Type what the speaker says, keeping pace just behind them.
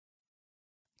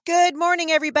Good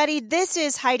morning, everybody. This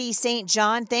is Heidi St.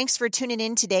 John. Thanks for tuning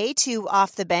in today to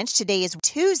Off the Bench. Today is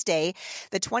Tuesday,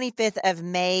 the 25th of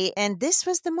May, and this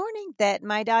was the morning that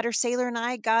my daughter Sailor and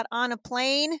I got on a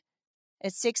plane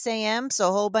at 6 a.m. So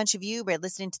a whole bunch of you are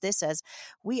listening to this as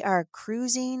we are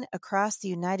cruising across the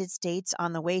United States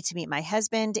on the way to meet my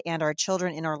husband and our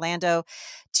children in Orlando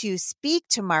to speak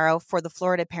tomorrow for the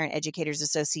Florida Parent Educators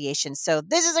Association. So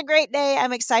this is a great day.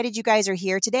 I'm excited you guys are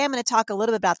here. Today I'm going to talk a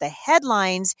little bit about the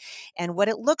headlines and what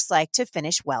it looks like to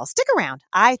finish well. Stick around.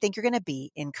 I think you're going to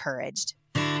be encouraged.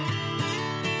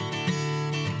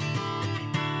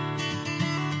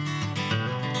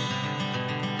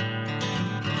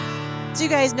 So you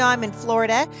guys know I'm in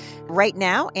Florida right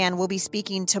now, and we'll be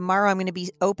speaking tomorrow. I'm going to be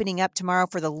opening up tomorrow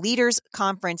for the Leaders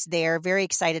Conference there. Very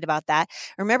excited about that.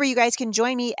 Remember, you guys can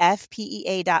join me,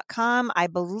 fpea.com. I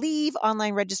believe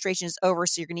online registration is over,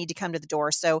 so you're going to need to come to the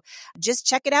door. So just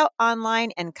check it out online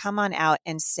and come on out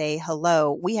and say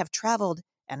hello. We have traveled,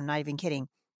 and I'm not even kidding,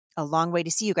 a long way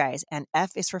to see you guys. And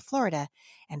F is for Florida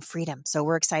and freedom. So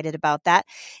we're excited about that.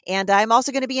 And I'm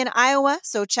also going to be in Iowa.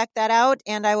 So check that out.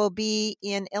 And I will be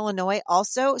in Illinois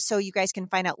also. So you guys can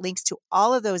find out links to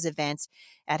all of those events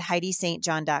at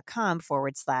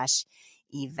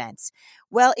HeidiSt.John.com/events.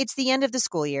 Well, it's the end of the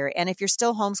school year. And if you're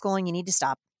still homeschooling, you need to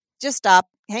stop. Just stop,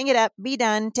 hang it up, be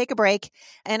done, take a break.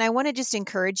 And I want to just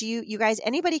encourage you guys,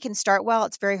 anybody can start well.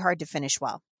 It's very hard to finish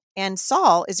well. And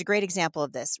Saul is a great example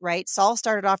of this, right? Saul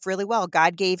started off really well.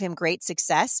 God gave him great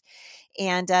success.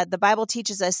 And the Bible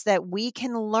teaches us that we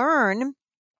can learn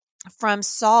from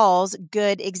Saul's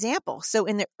good example. So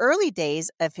in the early days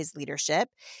of his leadership,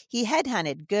 he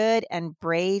headhunted good and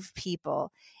brave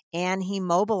people and he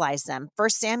mobilized them. 1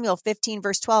 Samuel 15,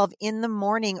 verse 12, in the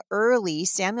morning early,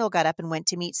 Samuel got up and went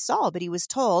to meet Saul, but he was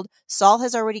told, Saul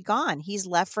has already gone. He's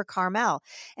left for Carmel.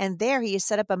 And there he has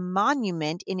set up a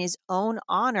monument in his own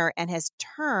honor and has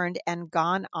turned and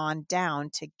gone on down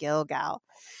to Gilgal.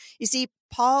 You see,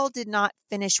 Paul did not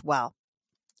finish well.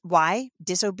 Why?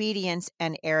 Disobedience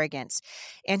and arrogance.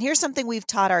 And here's something we've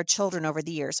taught our children over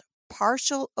the years.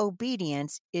 Partial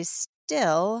obedience is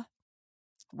still,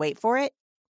 wait for it,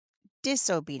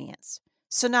 disobedience.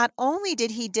 So not only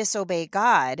did he disobey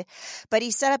God, but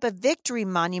he set up a victory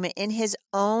monument in his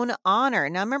own honor.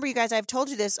 Now remember, you guys, I've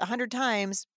told you this 100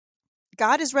 times.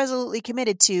 God is resolutely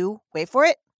committed to, wait for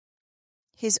it,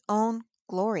 his own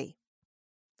glory.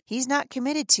 He's not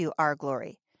committed to our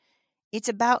glory. It's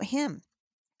about him.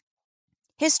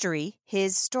 History,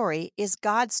 his story, is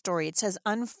God's story. It says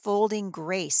unfolding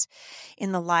grace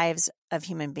in the lives of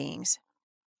human beings.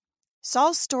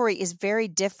 Saul's story is very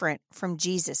different from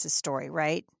Jesus' story,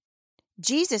 right?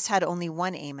 Jesus had only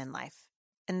one aim in life,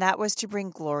 and that was to bring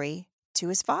glory to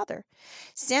his Father.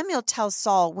 Samuel tells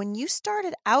Saul, when you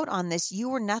started out on this, you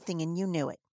were nothing and you knew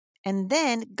it. And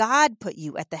then God put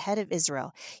you at the head of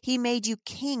Israel. He made you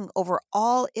king over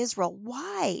all Israel.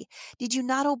 Why did you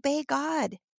not obey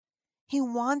God? He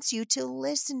wants you to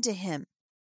listen to him.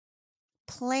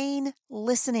 Plain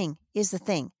listening is the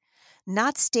thing,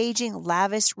 not staging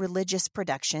lavish religious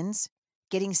productions.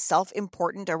 Getting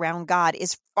self-important around God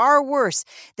is far worse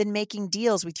than making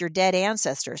deals with your dead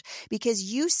ancestors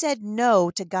because you said no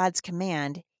to God's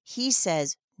command. He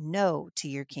says no to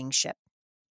your kingship.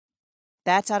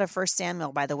 That's out of 1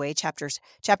 Samuel, by the way, chapter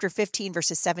 15,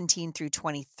 verses 17 through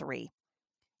 23.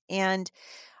 And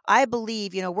I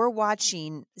believe, we're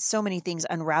watching so many things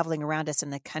unraveling around us in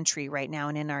the country right now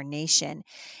and in our nation.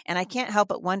 And I can't help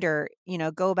but wonder,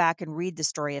 go back and read the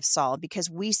story of Saul because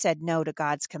we said no to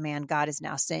God's command. God is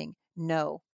now saying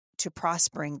no to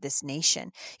prospering this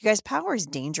nation. You guys, power is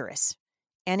dangerous.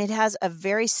 And it has a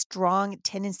very strong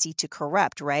tendency to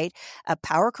corrupt, right?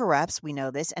 Power corrupts, we know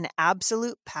this, and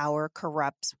absolute power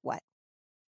corrupts what?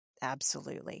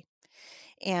 Absolutely.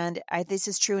 And this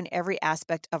is true in every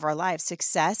aspect of our lives.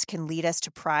 Success can lead us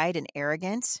to pride and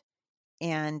arrogance.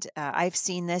 And I've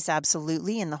seen this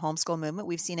absolutely in the homeschool movement.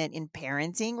 We've seen it in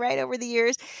parenting right over the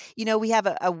years. We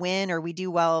have a win or we do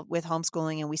well with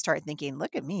homeschooling and we start thinking,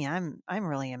 look at me, I'm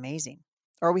really amazing.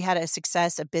 Or we had a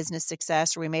business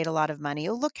success, or we made a lot of money.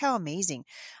 Oh, look how amazing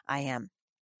I am.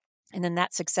 And then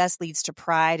that success leads to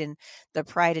pride, and the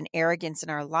pride and arrogance in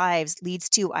our lives leads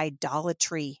to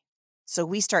idolatry. So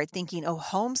we start thinking, oh,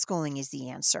 homeschooling is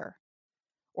the answer,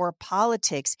 or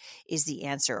politics is the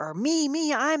answer, or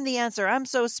me, I'm the answer. I'm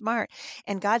so smart.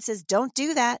 And God says, don't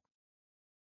do that.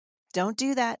 Don't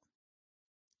do that.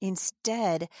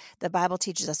 Instead, the Bible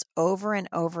teaches us over and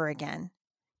over again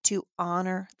to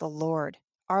honor the Lord.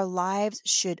 Our lives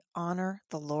should honor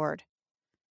the Lord.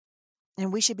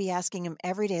 And we should be asking him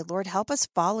every day, Lord, help us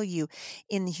follow you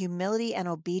in the humility and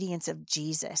obedience of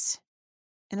Jesus.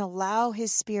 and allow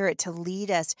His Spirit to lead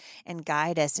us and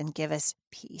guide us and give us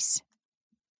peace.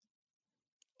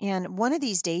 And one of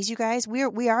these days, you guys,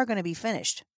 we are going to be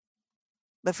finished.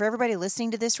 But for everybody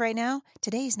listening to this right now,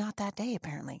 today is not that day,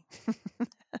 apparently.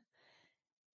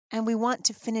 And we want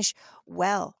to finish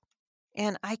well.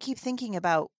 And I keep thinking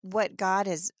about what God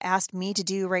has asked me to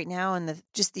do right now and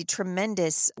the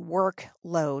tremendous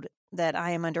workload that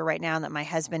I am under right now and that my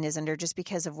husband is under just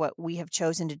because of what we have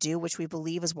chosen to do, which we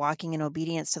believe is walking in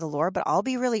obedience to the Lord. But I'll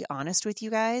be really honest with you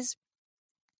guys.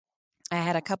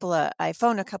 I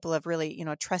phoned a couple of really,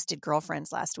 trusted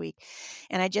girlfriends last week.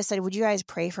 And I just said, would you guys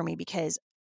pray for me? Because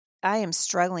I am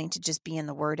struggling to just be in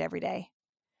the Word every day.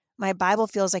 My Bible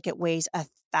feels like it weighs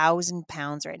 1,000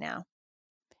 pounds right now.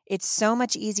 It's so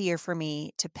much easier for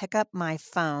me to pick up my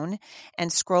phone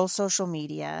and scroll social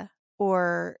media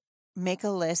or make a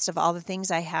list of all the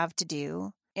things I have to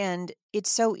do. And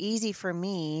it's so easy for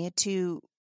me to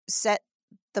set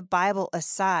the Bible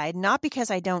aside, not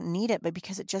because I don't need it, but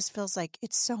because it just feels like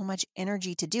it's so much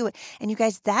energy to do it. And you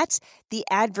guys, that's the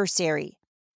adversary.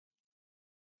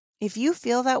 If you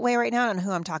feel that way right now, I don't know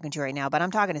who I'm talking to right now, but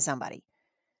I'm talking to somebody.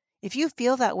 If you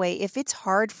feel that way, if it's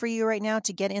hard for you right now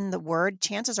to get in the Word,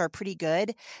 chances are pretty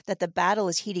good that the battle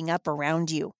is heating up around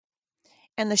you.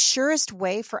 And the surest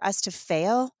way for us to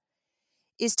fail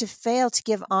is to fail to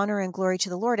give honor and glory to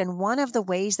the Lord. And one of the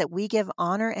ways that we give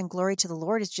honor and glory to the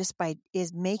Lord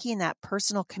is making that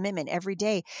personal commitment every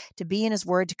day to be in His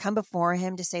Word, to come before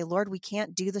Him, to say, Lord, we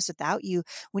can't do this without you.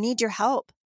 We need your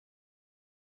help.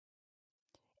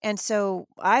 And so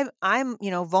I'm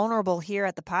vulnerable here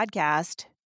at the podcast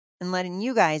and letting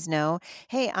you guys know,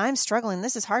 hey, I'm struggling.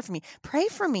 This is hard for me. Pray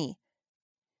for me.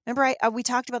 Remember, we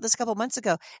talked about this a couple months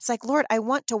ago. It's like, Lord, I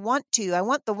want to. I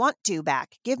want the want to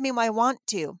back. Give me my want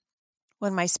to.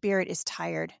 When my spirit is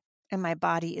tired and my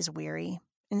body is weary.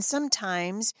 And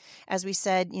sometimes, as we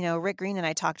said, Rick Green and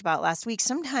I talked about last week,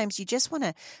 sometimes you just want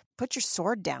to put your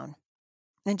sword down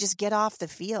and just get off the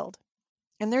field.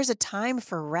 And there's a time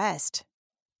for rest.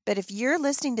 But if you're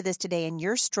listening to this today and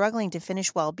you're struggling to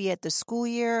finish well, be it the school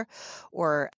year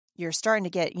or you're starting to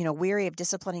get, weary of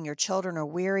disciplining your children or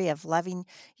weary of loving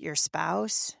your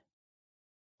spouse,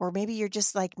 or maybe you're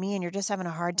just like me and you're just having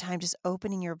a hard time just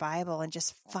opening your Bible and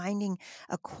just finding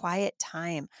a quiet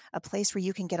time, a place where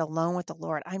you can get alone with the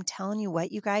Lord. I'm telling you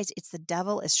what, you guys, it's the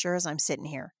devil as sure as I'm sitting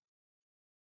here.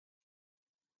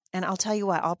 And I'll tell you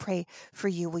what, I'll pray for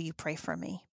you. Will you pray for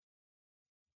me?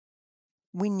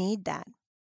 We need that.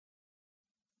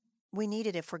 We need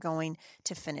it if we're going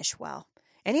to finish well.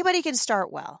 Anybody can start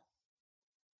well,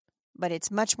 but it's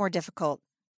much more difficult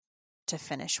to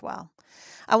finish well.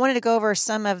 I wanted to go over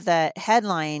some of the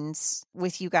headlines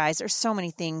with you guys. There's so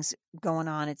many things going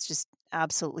on. It's just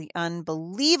absolutely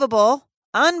unbelievable.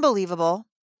 Unbelievable.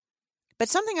 But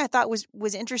something I thought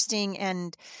was interesting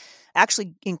and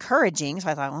actually encouraging. So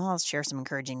I thought, well, I'll share some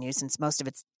encouraging news since most of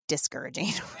it's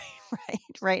discouraging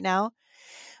right now.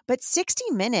 But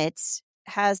 60 Minutes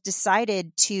has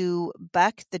decided to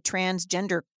buck the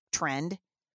transgender trend,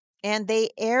 and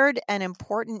they aired an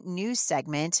important news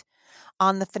segment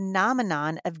on the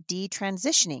phenomenon of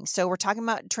detransitioning. So we're talking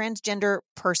about a transgender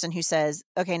person who says,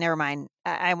 okay, never mind.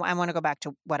 I want to go back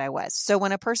to what I was. So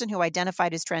when a person who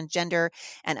identified as transgender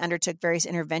and undertook various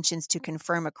interventions to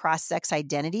confirm a cross-sex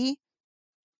identity,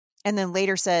 and then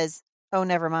later says, oh,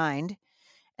 never mind,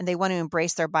 and they want to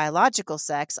embrace their biological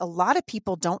sex, a lot of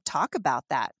people don't talk about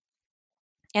that.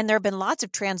 And there have been lots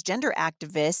of transgender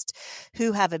activists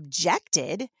who have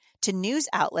objected to news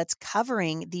outlets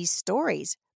covering these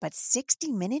stories. But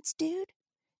 60 Minutes, dude,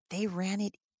 they ran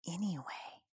it anyway.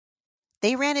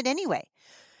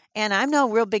 And I'm no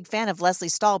real big fan of Lesley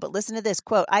Stahl, but listen to this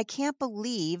quote. I can't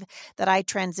believe that I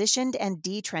transitioned and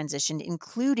detransitioned,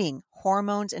 including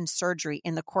hormones and surgery,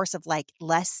 in the course of like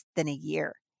less than a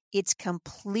year. It's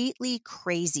completely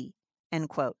crazy, end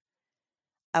quote.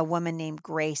 A woman named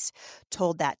Grace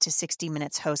told that to 60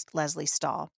 Minutes host Lesley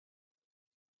Stahl.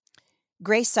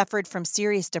 Grace suffered from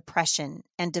serious depression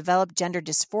and developed gender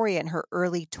dysphoria in her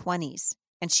early 20s.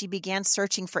 And she began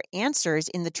searching for answers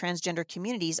in the transgender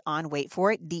communities on, wait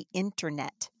for it, the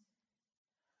internet.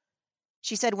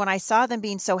 She said, when I saw them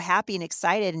being so happy and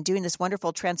excited and doing this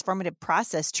wonderful transformative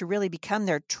process to really become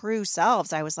their true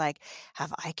selves, I was like,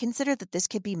 have I considered that this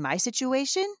could be my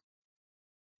situation?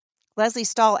 Lesley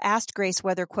Stahl asked Grace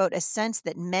whether, quote, a sense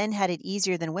that men had it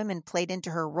easier than women played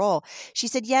into her role. She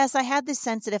said, yes, I had this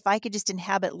sense that if I could just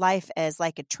inhabit life as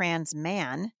like a trans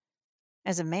man,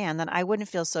 as a man, then I wouldn't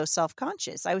feel so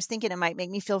self-conscious. I was thinking it might make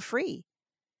me feel free.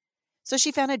 So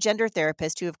she found a gender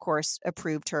therapist who, of course,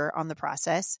 approved her on the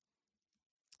process.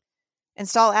 And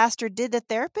Stahl asked her, did the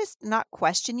therapist not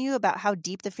question you about how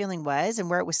deep the feeling was and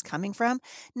where it was coming from?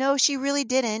 No, she really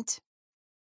didn't.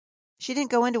 She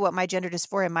didn't go into what my gender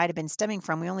dysphoria might have been stemming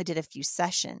from. We only did a few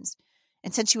sessions.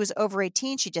 And since she was over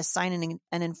 18, she just signed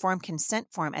an informed consent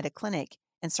form at a clinic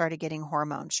and started getting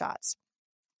hormone shots.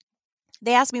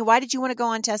 They asked me, why did you want to go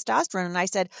on testosterone? And I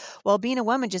said, well, being a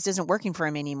woman just isn't working for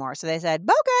him anymore. So they said,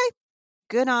 okay,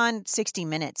 good on 60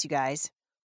 Minutes, you guys.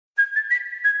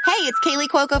 Hey, it's Kaylee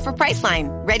Cuoco for Priceline.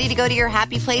 Ready to go to your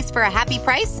happy place for a happy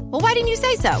price? Well, why didn't you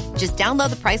say so? Just download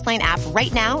the Priceline app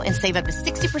right now and save up to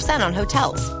 60% on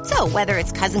hotels. So whether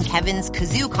it's Cousin Kevin's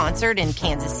Kazoo Concert in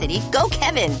Kansas City, go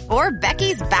Kevin, or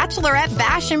Becky's Bachelorette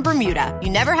Bash in Bermuda, you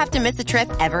never have to miss a trip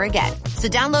ever again. So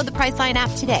download the Priceline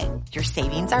app today. Your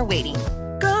savings are waiting.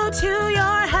 Go to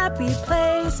your happy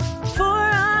place for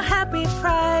a happy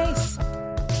price.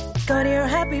 Go to your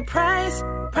happy price,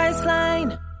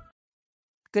 Priceline.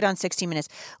 Good on 60 Minutes.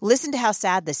 Listen to how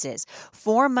sad this is.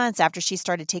 4 months after she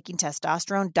started taking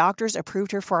testosterone, doctors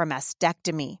approved her for a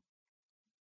mastectomy,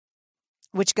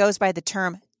 which goes by the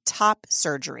term top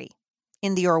surgery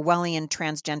in the Orwellian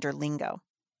transgender lingo.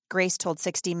 Grace told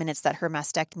 60 Minutes that her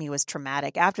mastectomy was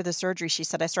traumatic. After the surgery, she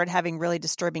said, I started having really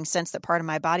disturbing sense that part of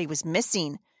my body was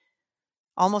missing,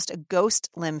 almost a ghost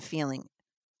limb feeling.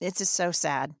 It's just so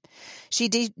sad. She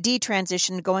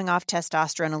detransitioned, going off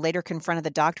testosterone, and later confronted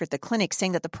the doctor at the clinic,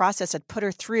 saying that the process had put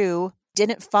her through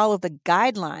didn't follow the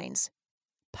guidelines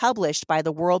published by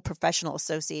the World Professional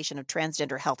Association of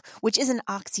Transgender Health, which is an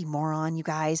oxymoron, you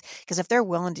guys, because if they're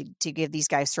willing to give these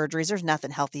guys surgeries, there's nothing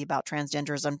healthy about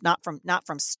transgenderism, not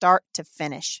from start to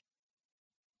finish.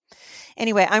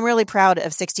 Anyway, I'm really proud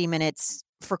of 60 Minutes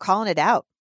for calling it out,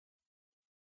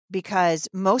 because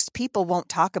most people won't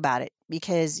talk about it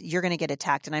because you're going to get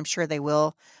attacked, and I'm sure they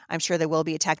will. I'm sure they will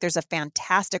be attacked. There's a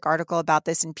fantastic article about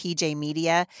this in PJ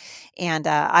Media, and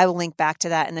I will link back to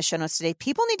that in the show notes today.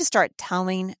 People need to start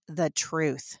telling the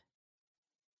truth.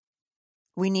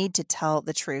 We need to tell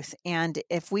the truth. And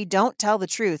if we don't tell the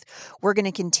truth, we're going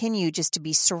to continue just to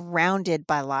be surrounded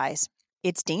by lies.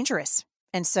 It's dangerous.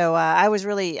 And so I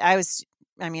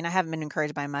haven't been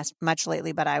encouraged by much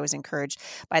lately, but I was encouraged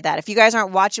by that. If you guys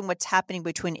aren't watching what's happening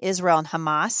between Israel and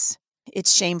Hamas,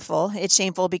 it's shameful. It's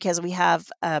shameful because we have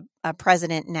a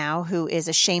president now who is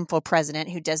a shameful president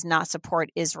who does not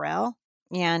support Israel.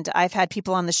 And I've had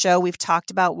people on the show. We've talked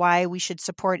about why we should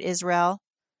support Israel.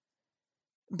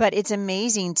 But it's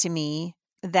amazing to me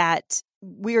that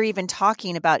we're even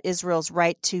talking about Israel's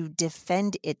right to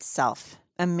defend itself.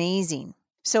 Amazing.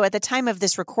 So at the time of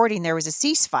this recording, there was a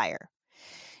ceasefire.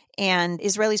 And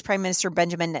Israel's Prime Minister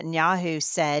Benjamin Netanyahu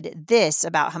said this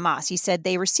about Hamas. He said,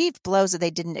 they received blows that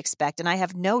they didn't expect, and I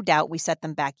have no doubt we set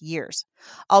them back years.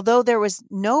 Although there was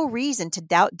no reason to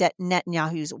doubt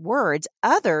Netanyahu's words,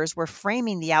 others were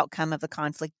framing the outcome of the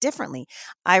conflict differently.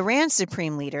 Iran's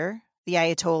supreme leader, the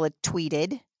Ayatollah,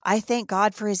 tweeted, I thank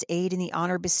God for his aid and the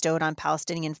honor bestowed on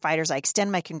Palestinian fighters. I extend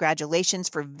my congratulations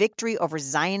for victory over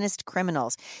Zionist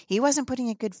criminals. He wasn't putting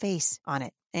a good face on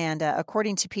it. And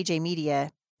according to PJ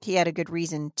Media, he had a good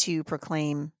reason to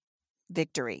proclaim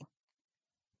victory.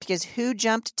 Because who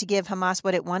jumped to give Hamas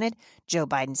what it wanted? Joe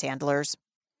Biden's handlers.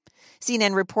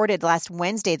 CNN reported last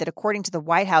Wednesday that according to the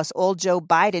White House, old Joe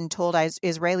Biden told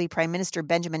Israeli Prime Minister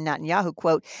Benjamin Netanyahu,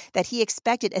 quote, that he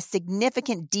expected a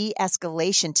significant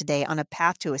de-escalation today on a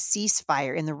path to a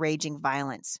ceasefire in the raging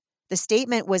violence. The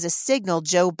statement was a signal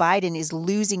Joe Biden is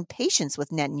losing patience with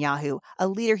Netanyahu, a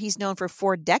leader he's known for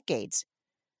 4 decades.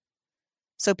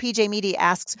 So PJ Media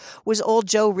asks, was old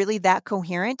Joe really that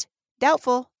coherent?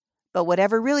 Doubtful. But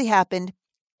whatever really happened,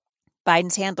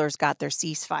 Biden's handlers got their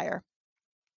ceasefire.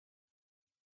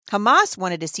 Hamas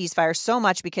wanted a ceasefire so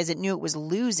much because it knew it was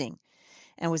losing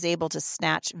and was able to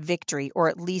snatch victory, or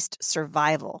at least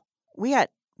survival. We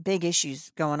got big issues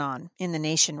going on in the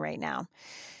nation right now.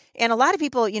 And a lot of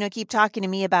people, keep talking to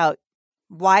me about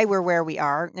why we're where we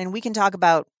are. And we can talk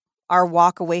about our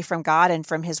walk away from God and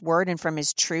from his word and from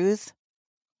his truth.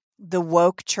 The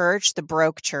woke church, the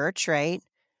broke church, right?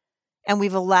 And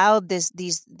we've allowed these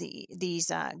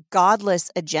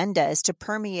godless agendas to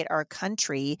permeate our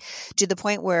country to the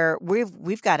point where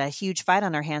we've got a huge fight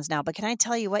on our hands now. But can I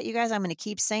tell you what, you guys? I'm going to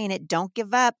keep saying it. Don't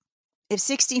give up. If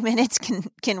 60 Minutes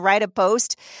can write a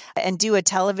post and do a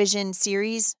television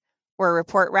series or a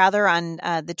report rather on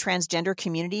the transgender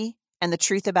community and the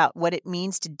truth about what it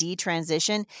means to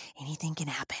detransition, anything can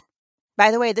happen.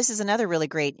 By the way, this is another really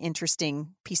great,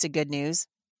 interesting piece of good news.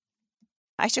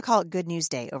 I should call it Good News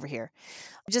Day over here.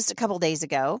 Just a couple days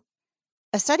ago,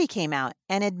 a study came out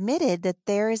and admitted that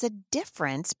there is a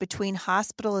difference between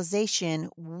hospitalization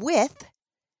with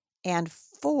and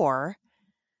for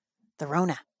the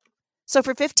Rona. So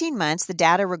for 15 months, the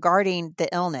data regarding the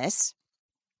illness,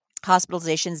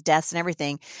 hospitalizations, deaths, and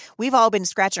everything, we've all been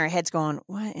scratching our heads going,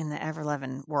 what in the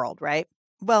ever-loving world, right?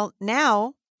 Well,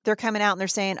 now they're coming out and they're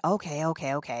saying,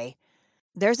 okay.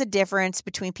 There's a difference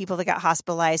between people that got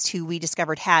hospitalized who we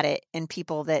discovered had it and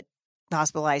people that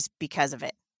hospitalized because of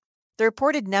it. The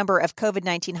reported number of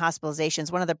COVID-19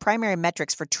 hospitalizations, one of the primary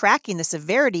metrics for tracking the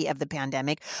severity of the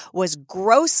pandemic, was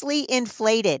grossly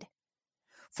inflated.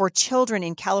 For children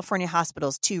in California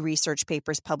hospitals, 2 research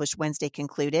papers published Wednesday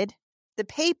concluded. The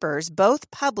papers, both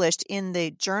published in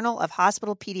the Journal of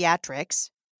Hospital Pediatrics,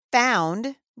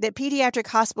 found that pediatric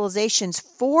hospitalizations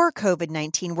for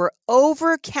COVID-19 were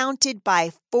overcounted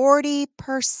by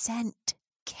 40%,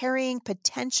 carrying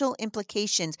potential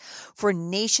implications for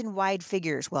nationwide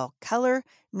figures. Well, color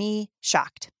me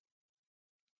shocked.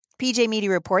 PJ Media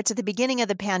reports at the beginning of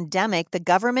the pandemic, the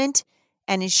government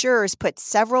and insurers put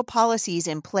several policies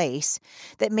in place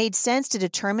that made sense to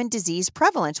determine disease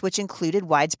prevalence, which included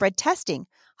widespread testing.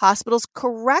 Hospitals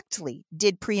correctly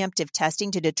did preemptive testing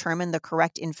to determine the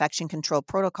correct infection control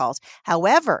protocols.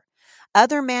 However,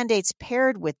 other mandates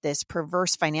paired with this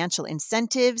perverse financial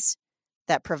incentives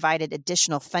that provided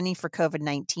additional funding for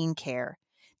COVID-19 care.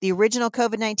 The original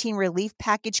COVID-19 relief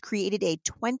package created a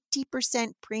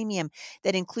 20% premium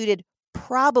that included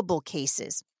probable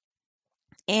cases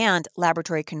and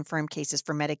laboratory confirmed cases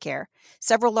for Medicare.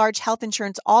 Several large health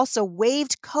insurance also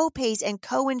waived copays and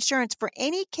co-insurance for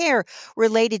any care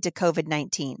related to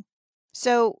COVID-19.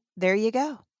 So there you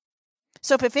go.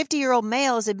 So if a 50-year-old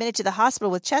male is admitted to the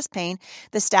hospital with chest pain,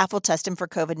 the staff will test him for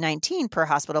COVID-19 per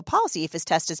hospital policy. If his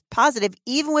test is positive,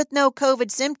 even with no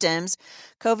COVID symptoms,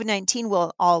 COVID-19 will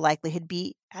in all likelihood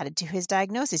be added to his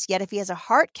diagnosis. Yet if he has a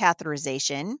heart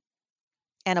catheterization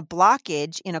and a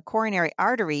blockage in a coronary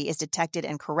artery is detected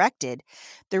and corrected,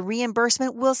 the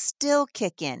reimbursement will still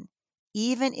kick in,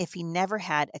 even if he never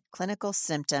had a clinical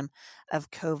symptom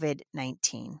of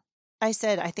COVID-19. I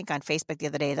said, I think on Facebook the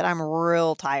other day, that I'm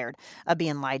real tired of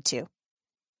being lied to.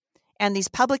 And these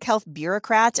public health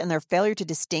bureaucrats and their failure to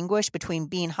distinguish between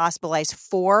being hospitalized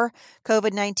for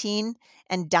COVID-19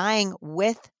 and dying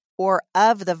with or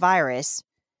of the virus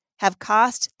have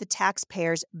cost the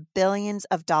taxpayers billions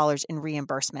of dollars in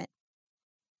reimbursement.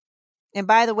 And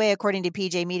by the way, according to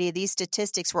PJ Media, these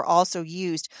statistics were also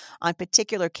used on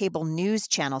particular cable news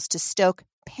channels to stoke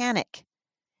panic,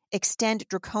 extend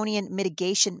draconian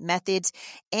mitigation methods,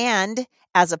 and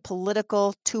as a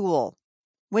political tool.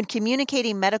 When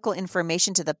communicating medical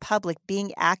information to the public,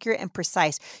 being accurate and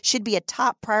precise should be a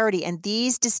top priority, and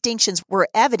these distinctions were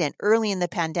evident early in the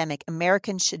pandemic.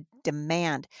 Americans should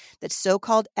demand that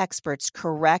so-called experts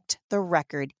correct the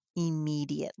record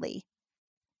immediately.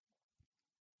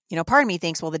 You know, part of me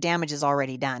thinks, well, the damage is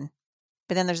already done.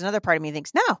 But then there's another part of me that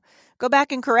thinks, no, go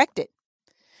back and correct it.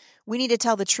 We need to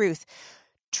tell the truth.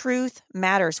 Truth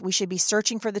matters. We should be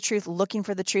searching for the truth, looking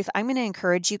for the truth. I'm going to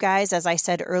encourage you guys, as I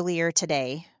said earlier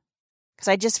today, because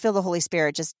I just feel the Holy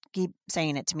Spirit just keep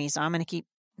saying it to me. So I'm going to keep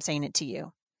saying it to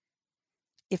you.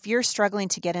 If you're struggling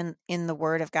to get in the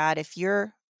Word of God, if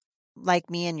you're like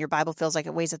me and your Bible feels like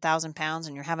it weighs 1,000 pounds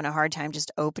and you're having a hard time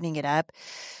just opening it up,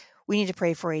 we need to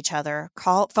pray for each other.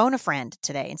 Phone a friend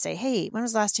today and say, hey, when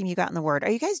was the last time you got in the Word?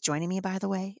 Are you guys joining me, by the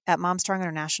way, at Mom Strong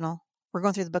International? We're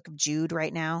going through the book of Jude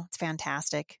right now. It's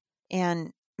fantastic.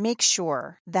 And make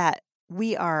sure that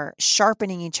we are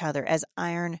sharpening each other as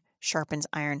iron sharpens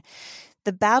iron.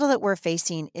 The battle that we're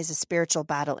facing is a spiritual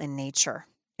battle in nature.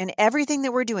 And everything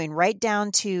that we're doing, right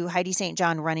down to Heidi St.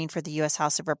 John running for the U.S.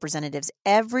 House of Representatives,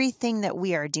 everything that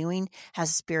we are doing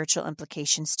has spiritual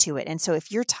implications to it. And so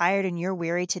if you're tired and you're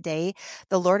weary today,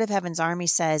 the Lord of Heaven's army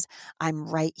says, I'm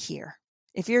right here.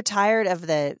 If you're tired of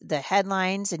the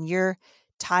headlines and you're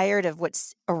tired of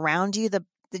what's around you, the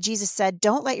Jesus said,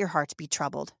 don't let your hearts be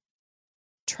troubled.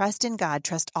 Trust in God,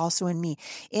 trust also in me.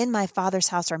 In my Father's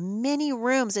house are many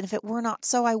rooms, and if it were not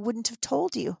so, I wouldn't have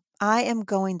told you. I am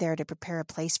going there to prepare a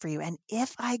place for you. And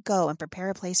if I go and prepare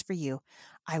a place for you,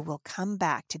 I will come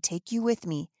back to take you with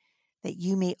me, that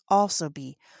you may also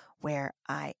be where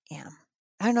I am.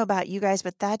 I don't know about you guys,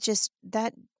 but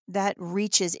that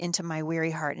reaches into my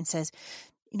weary heart and says,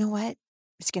 you know what?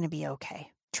 It's going to be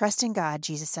okay. Trust in God,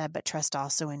 Jesus said, but trust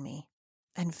also in me.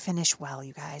 And finish well,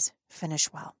 you guys.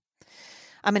 Finish well.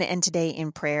 I'm going to end today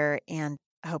in prayer, and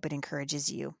I hope it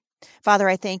encourages you. Father,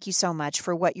 I thank you so much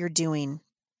for what you're doing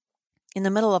in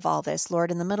the middle of all this, Lord,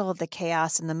 in the middle of the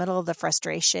chaos, in the middle of the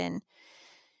frustration,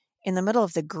 in the middle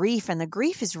of the grief, and the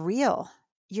grief is real.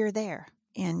 You're there,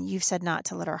 and you've said not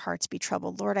to let our hearts be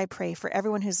troubled. Lord, I pray for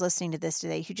everyone who's listening to this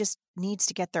today who just needs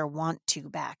to get their want to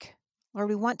back. Lord,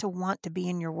 we want to be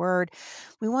in your word.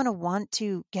 We want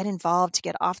to get involved, to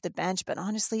get off the bench. But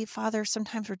honestly, Father,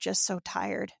 sometimes we're just so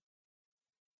tired.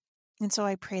 And so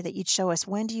I pray that you'd show us,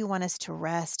 when do you want us to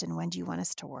rest and when do you want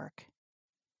us to work?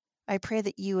 I pray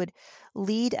that you would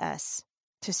lead us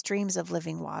to streams of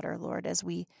living water, Lord, as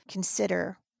we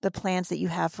consider the plans that you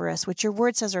have for us, which your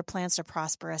word says are plans to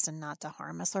prosper us and not to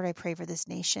harm us. Lord, I pray for this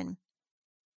nation,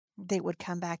 they would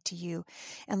come back to you.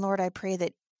 And Lord, I pray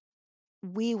that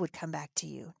we would come back to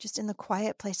you just in the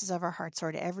quiet places of our hearts,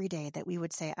 Lord, every day, that we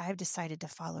would say, I've decided to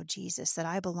follow Jesus, that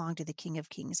I belong to the King of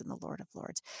Kings and the Lord of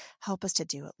Lords. Help us to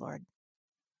do it, Lord.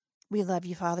 We love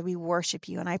you, Father. We worship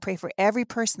you. And I pray for every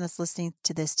person that's listening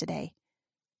to this today,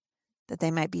 that they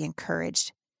might be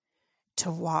encouraged to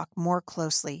walk more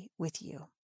closely with you.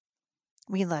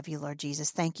 We love you, Lord Jesus.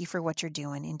 Thank you for what you're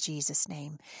doing. In Jesus'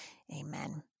 name,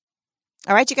 amen.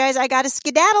 All right, you guys, I got to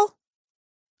skedaddle.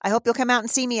 I hope you'll come out and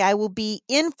see me. I will be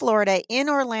in Florida, in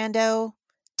Orlando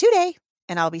today,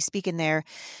 and I'll be speaking there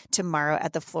tomorrow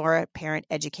at the Florida Parent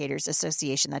Educators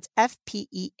Association. That's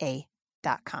FPEA.com.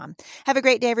 Have a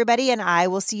great day, everybody, and I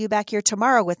will see you back here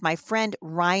tomorrow with my friend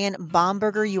Ryan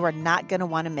Bomberger. You are not going to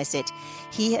want to miss it.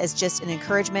 He is just an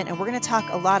encouragement, and we're going to talk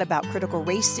a lot about critical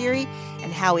race theory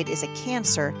and how it is a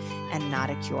cancer and not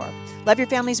a cure. Love your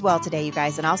families well today, you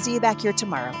guys, and I'll see you back here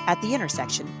tomorrow at the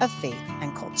intersection of faith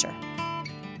and culture.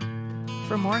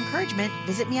 For more encouragement,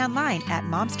 visit me online at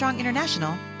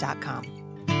momstronginternational.com.